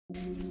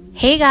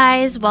Hey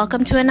guys,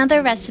 welcome to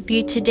another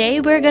recipe.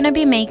 Today we're going to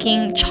be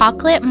making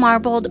chocolate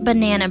marbled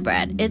banana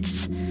bread.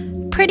 It's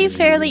pretty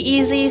fairly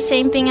easy,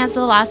 same thing as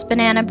the last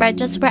banana bread,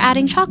 just we're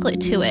adding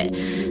chocolate to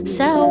it.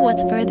 So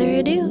without further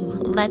ado,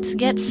 let's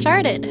get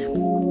started.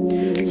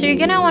 So you're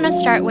going to want to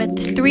start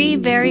with 3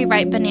 very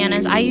ripe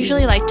bananas. I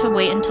usually like to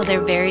wait until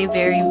they're very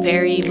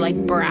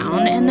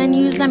brown and then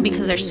use them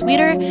because they're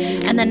sweeter,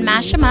 and then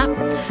mash them up.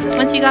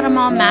 Once you got them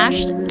all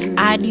mashed,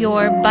 add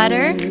your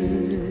butter,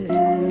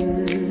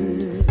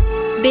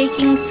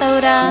 baking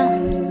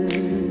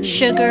soda,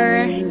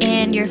 sugar,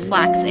 and your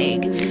flax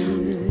egg,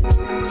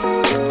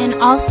 and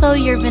also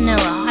your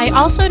vanilla. I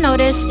also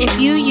noticed if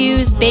you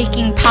use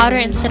baking powder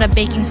instead of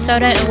baking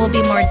soda, it will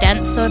be more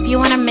dense. So if you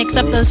want to mix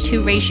up those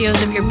 2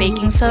 ratios of your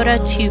baking soda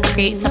to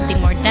create something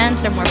more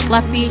dense or more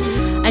fluffy,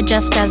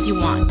 adjust as you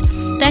want.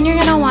 Then you're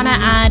going to want to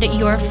add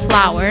your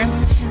flour,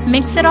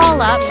 mix it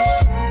all up.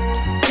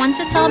 Once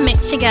it's all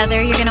mixed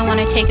together, you're going to want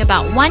to take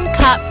about 1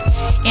 cup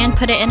and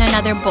put it in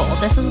another bowl.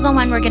 This is the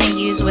one we're going to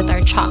use with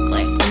our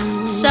chocolate.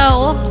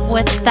 So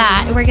with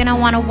that, we're going to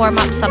want to warm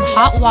up some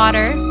hot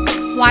water.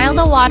 While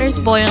the water's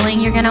boiling,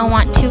 you're going to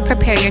want to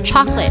prepare your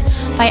chocolate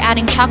by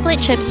adding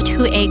chocolate chips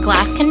to a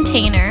glass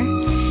container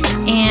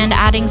and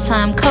adding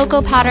some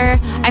cocoa powder.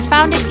 I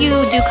found if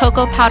you do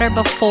cocoa powder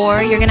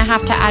before, you're going to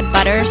have to add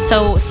butter,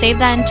 so save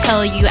that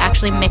until you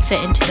actually mix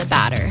it into the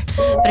batter.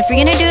 But if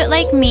you're going to do it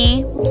like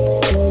me,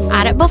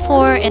 add it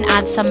before and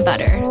add some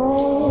butter.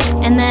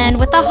 And then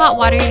with the hot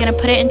water, you're going to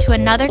put it into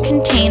another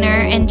container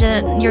and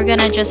you're going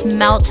to just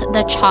melt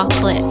the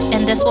chocolate,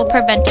 and this will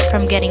prevent it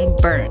from getting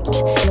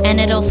burnt. And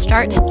it'll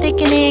start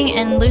thickening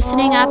and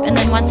loosening up, and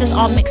then once it's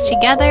all mixed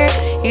together,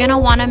 you're going to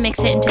want to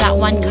mix it into that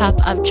 1 cup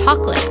of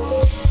chocolate.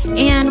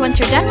 And once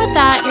you're done with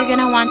that, you're going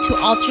to want to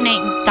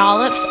alternate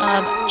dollops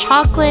of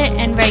chocolate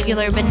and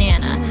regular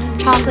banana, and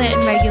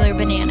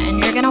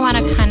you're going to want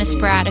to kind of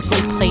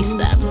sporadically place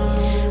them.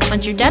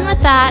 Once you're done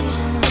with that,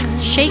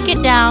 shake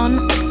it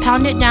down,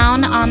 pound it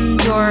down on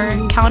your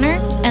counter,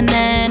 and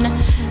then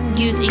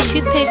use a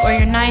toothpick or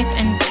your knife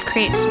and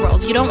create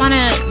swirls. You don't want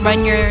to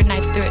run your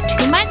knife through it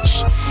too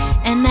much.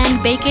 And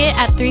then bake it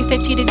at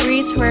 350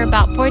 degrees for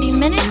about 40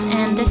 minutes,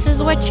 and this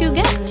is what you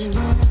get.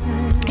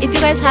 If you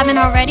guys haven't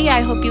already,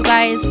 I hope you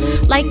guys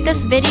like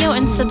this video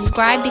and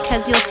subscribe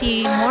because you'll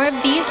see more of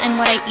these and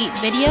what I eat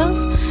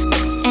videos.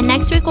 And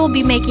next week we'll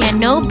be making a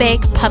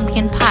no-bake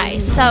pumpkin pie.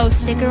 So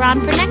stick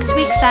around for next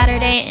week,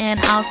 Saturday, and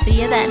I'll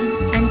see you then.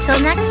 Until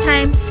next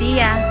time, see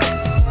ya!